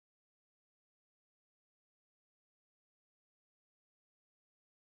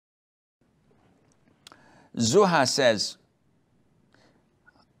Zuha says,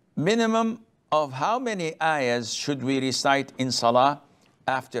 minimum of how many ayahs should we recite in salah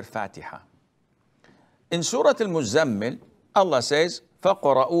after Fatiha? In Surah Al-Muzammil, Allah says,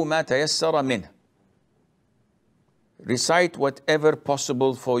 فَقْرَؤُوا مَا تَيَسَّرَ مِنْهُ. Recite whatever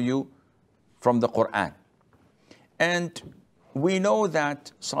possible for you from the Quran. And we know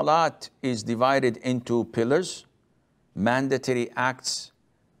that salat is divided into pillars, mandatory acts,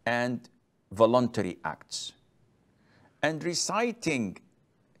 and voluntary acts. And reciting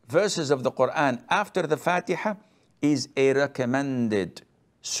verses of the Quran after the Fatiha is a recommended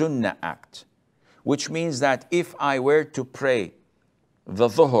sunnah act, which means that if I were to pray the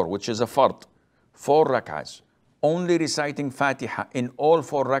Dhuhr, which is a fard, 4 rak'ahs, only reciting Fatiha in all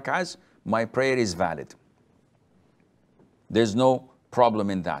 4 rak'ahs, my prayer is valid. There's no problem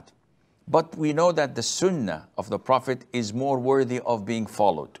in that. But we know that the sunnah of the Prophet is more worthy of being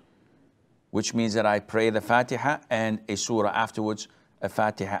followed, which means that I pray the Fatiha and a surah afterwards, a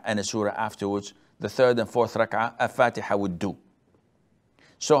Fatiha and a surah afterwards. The 3rd and 4th rak'ah, a Fatiha would do.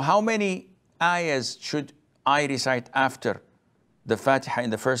 So how many ayahs should I recite after the Fatiha in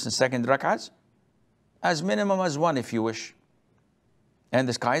the 1st and 2nd rak'ahs? As minimum as 1 if you wish. And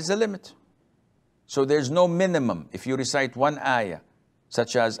the sky is the limit. So there's no minimum. If you recite 1 ayah,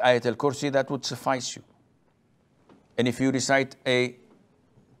 such as Ayat al-Kursi, that would suffice you. And if you recite a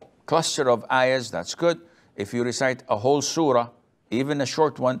cluster of ayahs, that's good. If you recite a whole surah, even a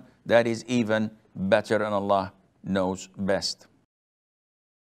short one, that is even better, and Allah knows best.